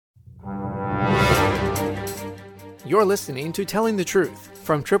You're listening to Telling the Truth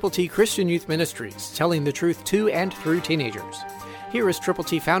from Triple T Christian Youth Ministries, telling the truth to and through teenagers. Here is Triple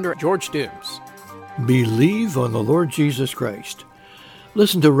T founder George Dooms. Believe on the Lord Jesus Christ.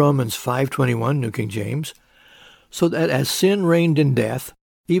 Listen to Romans 5:21, New King James. So that as sin reigned in death,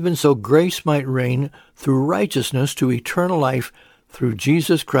 even so grace might reign through righteousness to eternal life through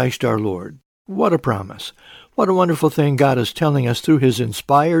Jesus Christ our Lord. What a promise. What a wonderful thing God is telling us through His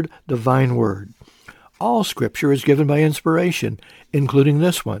inspired divine word. All Scripture is given by inspiration, including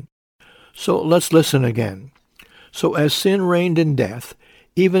this one. So let's listen again. So as sin reigned in death,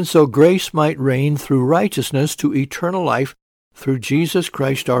 even so grace might reign through righteousness to eternal life through Jesus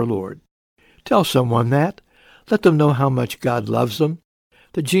Christ our Lord. Tell someone that. Let them know how much God loves them.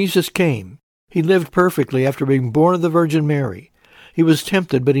 That Jesus came. He lived perfectly after being born of the Virgin Mary. He was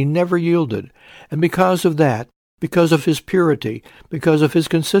tempted, but He never yielded. And because of that, because of His purity, because of His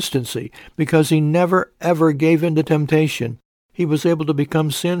consistency, because He never ever gave in to temptation, He was able to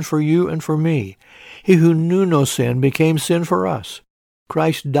become sin for you and for me. He who knew no sin became sin for us.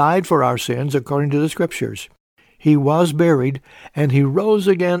 Christ died for our sins according to the Scriptures. He was buried, and He rose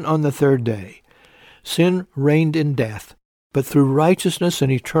again on the third day. Sin reigned in death, but through righteousness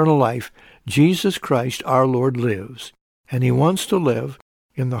and eternal life, Jesus Christ our Lord lives, and He wants to live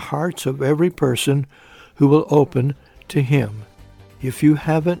in the hearts of every person who will open to Him. If you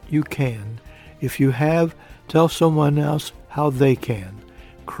haven't, you can. If you have, tell someone else how they can.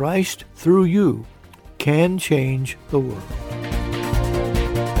 Christ, through you, can change the world.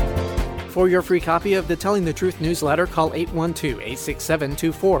 For your free copy of the Telling the Truth newsletter, call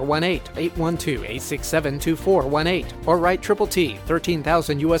 812-867-2418, 812-867-2418, or write Triple T,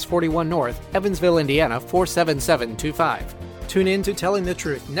 13,000 U.S. 41 North, Evansville, Indiana, 47725. Tune in to Telling the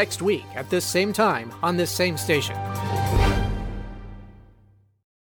Truth next week at this same time on this same station.